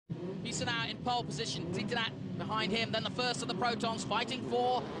Pisana in pole position, Titanat behind him, then the first of the Protons fighting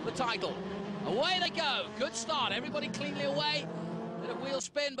for the title. Away they go, good start, everybody cleanly away. Bit of wheel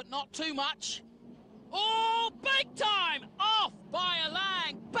spin, but not too much. Oh, big time! Off by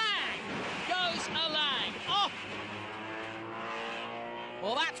Alang, bang! Goes Alang, off!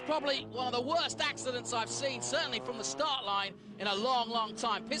 Well, that's probably one of the worst accidents I've seen, certainly from the start line, in a long, long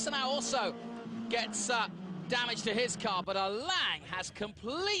time. Pisana also gets damage to his car, but Alang has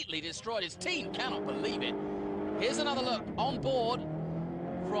completely destroyed his team. Cannot believe it. Here's another look on board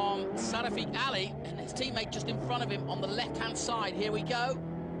from Faidzil Alang and his teammate just in front of him on the left-hand side. Here we go.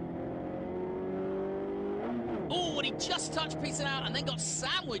 Oh, and he just touched Pisana and then got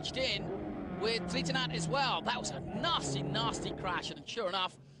sandwiched in with Titanat as well. That was a nasty, nasty crash, and sure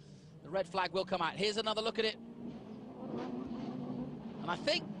enough, the red flag will come out. Here's another look at it. And I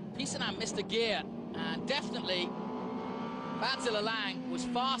think Pisana missed a gear, and definitely Faidzil Alang was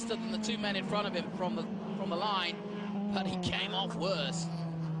faster than the two men in front of him from the line, but he came off worse.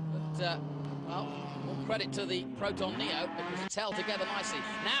 But, well, all credit to the Proton Neo, because it's held together nicely.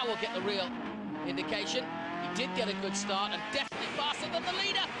 Now we'll get the real indication. He did get a good start, and definitely faster than the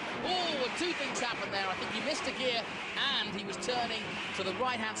leader. Oh, and two things happened there. I think he missed a gear, and he was turning to the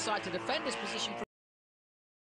right-hand side to defend his position.